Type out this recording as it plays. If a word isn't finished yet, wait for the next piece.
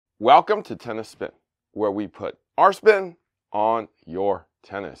Welcome to Tennis Spin, where we put our spin on your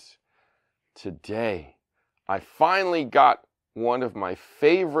tennis. Today, I finally got one of my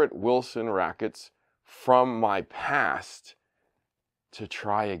favorite Wilson rackets from my past to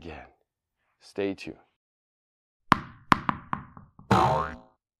try again. Stay tuned.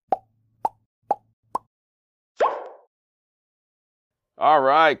 All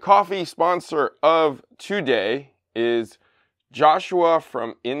right, coffee sponsor of today is Joshua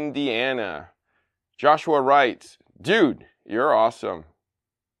from Indiana. Joshua writes, "Dude, you're awesome."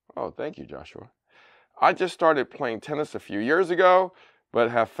 Oh, thank you, Joshua. "I just started playing tennis a few years ago,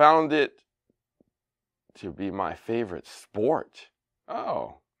 but have found it to be my favorite sport."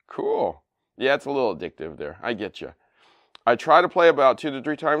 Oh, cool. Yeah, it's a little addictive there. I get you. "I try to play about 2 to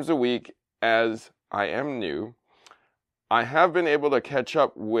 3 times a week as I am new. I have been able to catch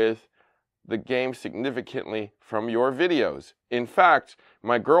up with the game significantly from your videos. In fact,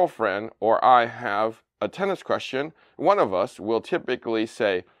 my girlfriend or I have a tennis question. One of us will typically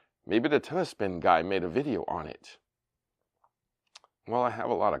say, maybe the Tennis Spin guy made a video on it." Well, I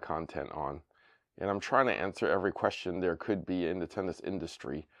have a lot of content on, and I'm trying to answer every question there could be in the tennis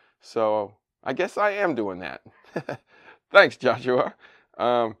industry. So I guess I am doing that. Thanks, Joshua.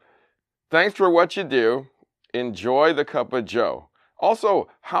 Thanks for what you do. Enjoy the cup of joe. Also,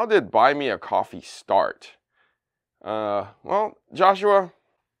 how did Buy Me a Coffee start? Well, Joshua,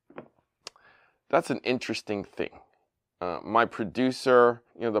 that's an interesting thing. My producer,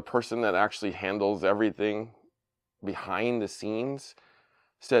 the person that actually handles everything behind the scenes,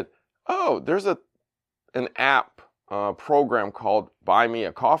 said, "Oh, there's an app program called Buy Me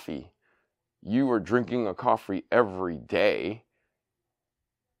a Coffee. You are drinking a coffee every day,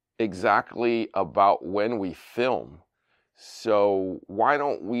 exactly about when we film. So why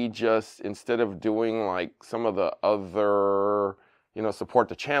don't we just, instead of doing like some of the other, support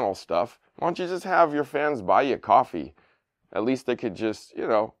the channel stuff, why don't you just have your fans buy you a coffee? At least they could just,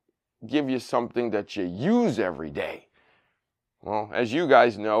 give you something that you use every day." Well, as you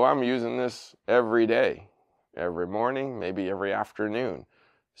guys know, I'm using this every day, every morning, maybe every afternoon.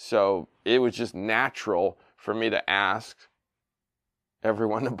 So it was just natural for me to ask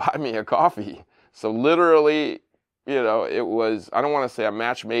everyone to buy me a coffee. So literally, it was, I don't want to say a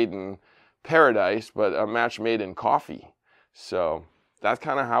match made in paradise, but a match made in coffee. So that's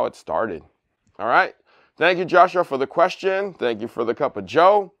kind of how it started. All right. Thank you, Joshua, for the question. Thank you for the cup of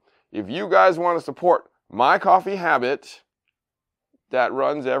joe. If you guys want to support my coffee habit that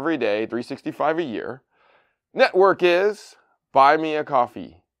runs every day, 365 a year, network is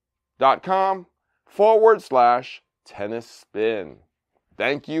buymeacoffee.com/tennis spin.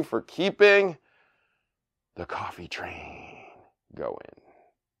 Thank you for keeping the coffee train going.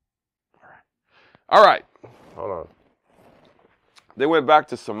 All right. Hold on. They went back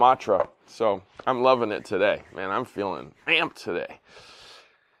to Sumatra, so I'm loving it today. Man, I'm feeling amped today.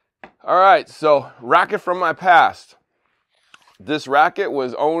 All right, so racket from my past. This racket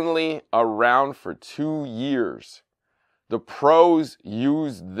was only around for 2 years. The pros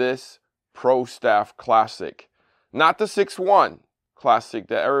used this Pro Staff Classic, not the 6-1 Classic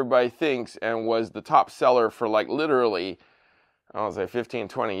that everybody thinks and was the top seller for like literally, I don't say 15,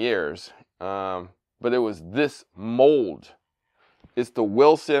 20 years. But it was this mold. It's the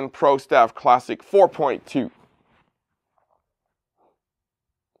Wilson Pro Staff Classic 4.2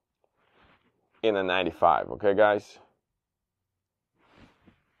 in a 95, okay guys?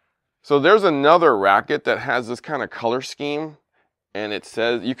 So there's another racket that has this kind of color scheme, and it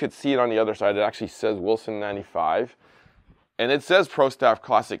says, you could see it on the other side, it actually says Wilson 95. And it says Pro Staff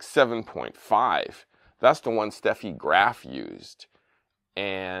Classic 7.5. That's the one Steffi Graf used.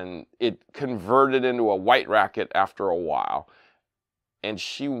 And it converted into a white racket after a while. And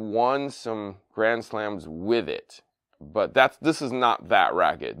she won some Grand Slams with it. But this is not that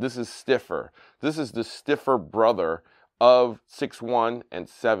racket. This is stiffer. This is the stiffer brother of 6-1 and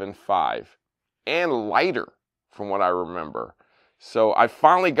 7.5. And lighter, from what I remember. So I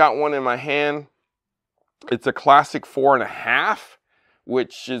finally got one in my hand. It's a Classic 4.5,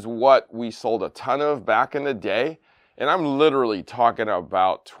 which is what we sold a ton of back in the day. And I'm literally talking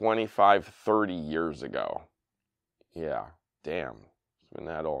about 25, 30 years ago. Yeah, damn. It's been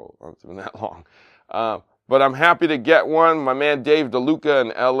that old. It's been that long. But I'm happy to get one. My man Dave DeLuca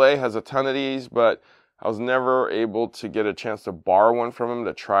in LA has a ton of these, but I was never able to get a chance to borrow one from him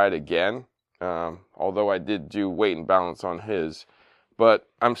to try it again. Although I did do weight and balance on his. But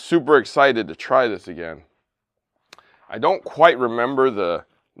I'm super excited to try this again. I don't quite remember the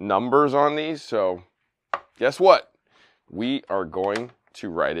numbers on these, so guess what? We are going to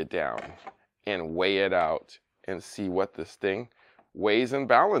write it down and weigh it out and see what this thing weighs and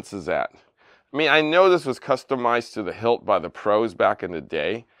balances at. I mean, I know this was customized to the hilt by the pros back in the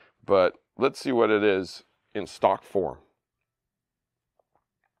day, but let's see what it is in stock form.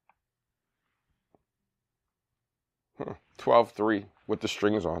 Hmm, 12.3 with the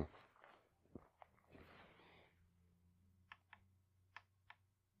strings on.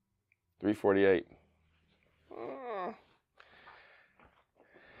 $348.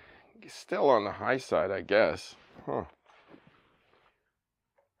 Still on the high side, I guess. Huh.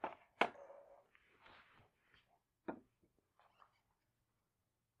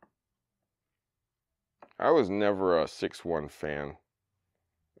 I was never a 6-1 fan.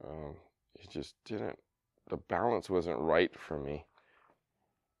 It just didn't, the balance wasn't right for me.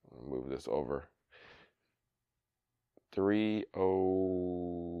 I'll move this over.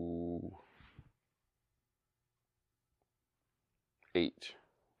 308.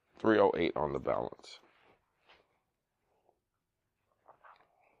 308 on the balance.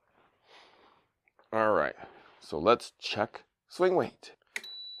 All right, so let's check swing weight.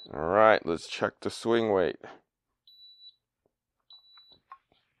 All right, let's check the swing weight.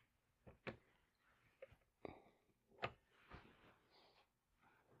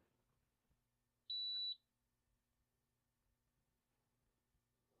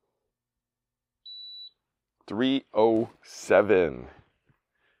 $307.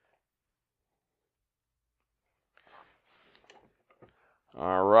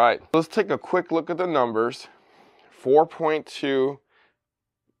 All right, let's take a quick look at the numbers. 4.2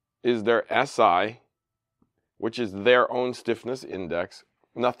 is their SI, which is their own stiffness index.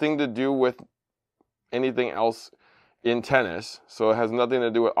 Nothing to do with anything else in tennis. So it has nothing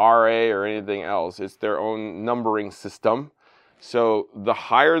to do with RA or anything else. It's their own numbering system. So the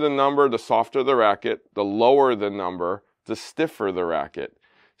higher the number, the softer the racket. The lower the number, the stiffer the racket.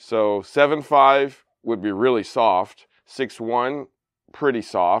 So 7.5 would be really soft. 6.1, pretty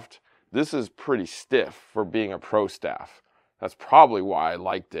soft. This is pretty stiff for being a pro staff. That's probably why I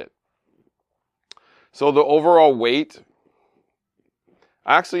liked it. So the overall weight,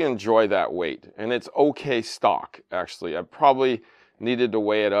 I actually enjoy that weight, and it's okay stock, actually. I probably needed to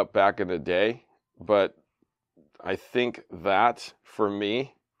weigh it up back in the day, but I think that, for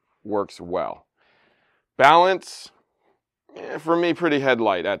me, works well. Balance, for me, pretty head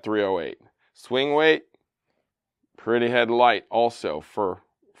light at 308. Swing weight, pretty head light also for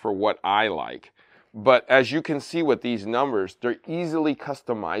what I like. But as you can see with these numbers, they're easily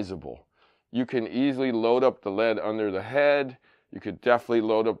customizable. You can easily load up the lead under the head. You could definitely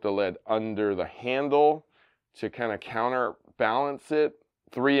load up the lead under the handle to kind of counterbalance it.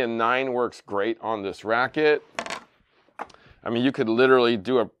 3 and 9 works great on this racket. I mean, you could literally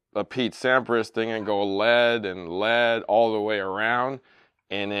do a Pete Sampras thing and go lead and lead all the way around,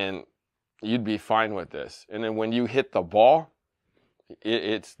 and then you'd be fine with this. And then when you hit the ball,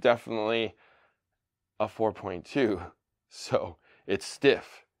 it's definitely a 4.2. So it's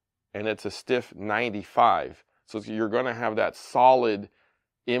stiff, and it's a stiff 95. So you're going to have that solid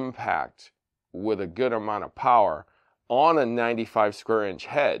impact with a good amount of power on a 95 square inch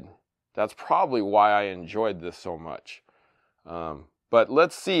head. That's probably why I enjoyed this so much. But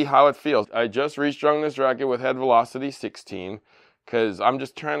let's see how it feels. I just restrung this racket with head velocity 16 because I'm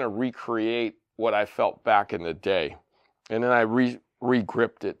just trying to recreate what I felt back in the day. And then I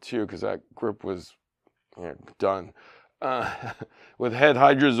re-gripped it too because that grip was done with head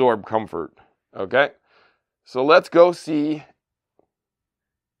Hydrosorb Comfort. Okay, so let's go see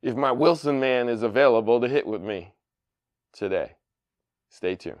if my Wilson man is available to hit with me today.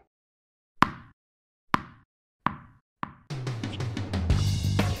 Stay tuned.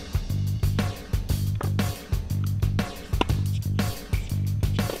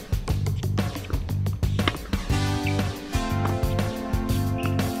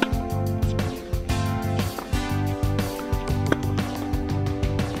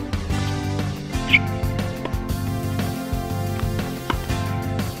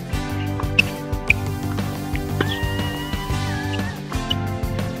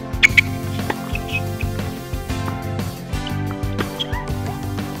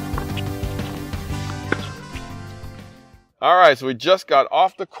 All right, so we just got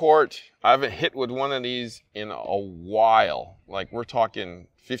off the court. I haven't hit with one of these in a while. Like, we're talking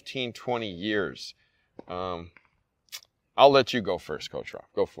 15, 20 years. I'll let you go first, Coach Rob.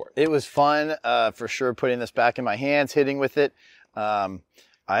 Go for it. It was fun, for sure, putting this back in my hands, hitting with it. I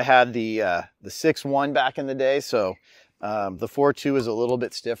had the 6.1 back in the day, so the 4.2 is a little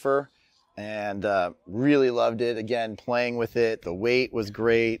bit stiffer, and really loved it. Again, playing with it. The weight was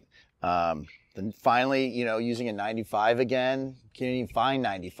great. Then finally, you know, using a 95 again. Can't even find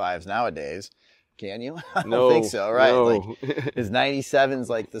 95s nowadays. Can you? I don't think so, right? No. Like his 97's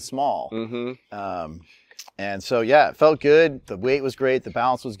like the small. Mm-hmm. And so yeah, it felt good. The weight was great. The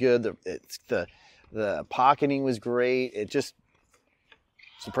balance was good. The pocketing was great. It's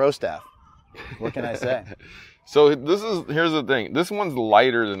a pro staff. What can I say? So here's the thing. This one's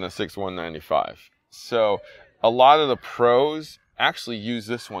lighter than the 6-195. So a lot of the pros actually use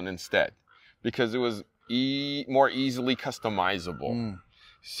this one instead because it was more easily customizable.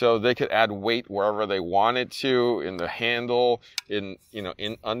 So they could add weight wherever they wanted to, in the handle, in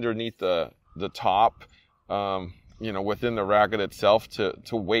underneath the top, within the racket itself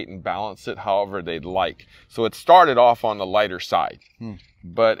to weight and balance it however they'd like. So it started off on the lighter side.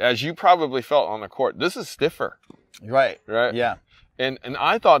 But as you probably felt on the court, this is stiffer. Right. Yeah. And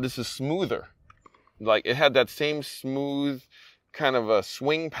I thought this is smoother. Like it had that same smooth kind of a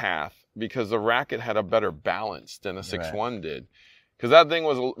swing path because the racket had a better balance than a 6-1 did. Because that thing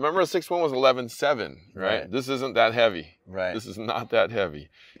was, remember a 6-1 was 11.7, right? This isn't that heavy. Right. This is not that heavy.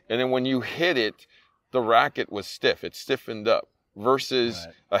 And then when you hit it, the racket was stiff. It stiffened up versus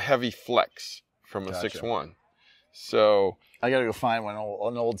a heavy flex from a 6-1. So I got to go find an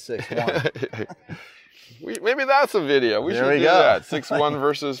old 6-1. Maybe that's a video. We should do that. 6-1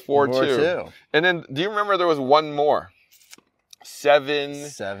 versus 4-2. And then, do you remember there was one more?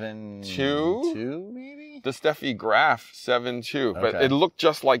 7-2 maybe? The Steffi Graf 7-2. But it looked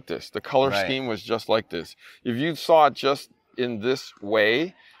just like this. The color scheme was just like this. If you saw it just in this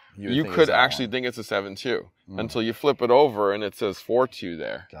way, you could actually think it's a 7-2 until you flip it over and it says 4-2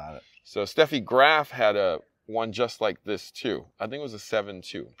 there. Got it. So Steffi Graf had one just like this too. I think it was a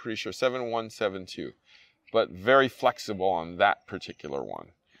 7-2. Pretty sure 7-1, 7-2. But very flexible on that particular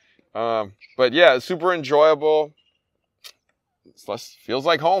one. But yeah, super enjoyable. Feels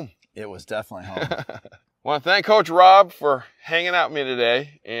like home. It was definitely home. I want to thank Coach Rob for hanging out with me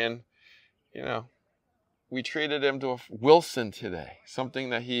today. And, we treated him to a Wilson today, something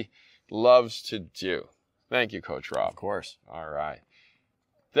that he loves to do. Thank you, Coach Rob. Of course. All right.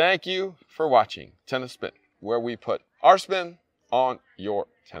 Thank you for watching Tennis Spin, where we put our spin on your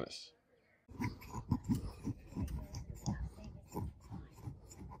tennis.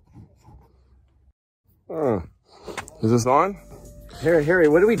 Is this on? Harry,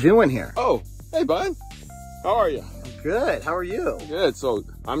 what are we doing here? Oh, hey, bud. How are you? Good. How are you? Good. So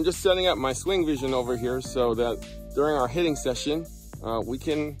I'm just setting up my swing vision over here so that during our hitting session, we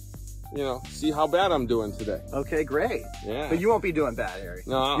can, see how bad I'm doing today. Okay, great. Yeah. But you won't be doing bad, Harry.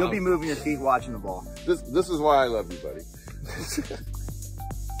 No. You'll be moving your feet, watching the ball. This is why I love you, buddy.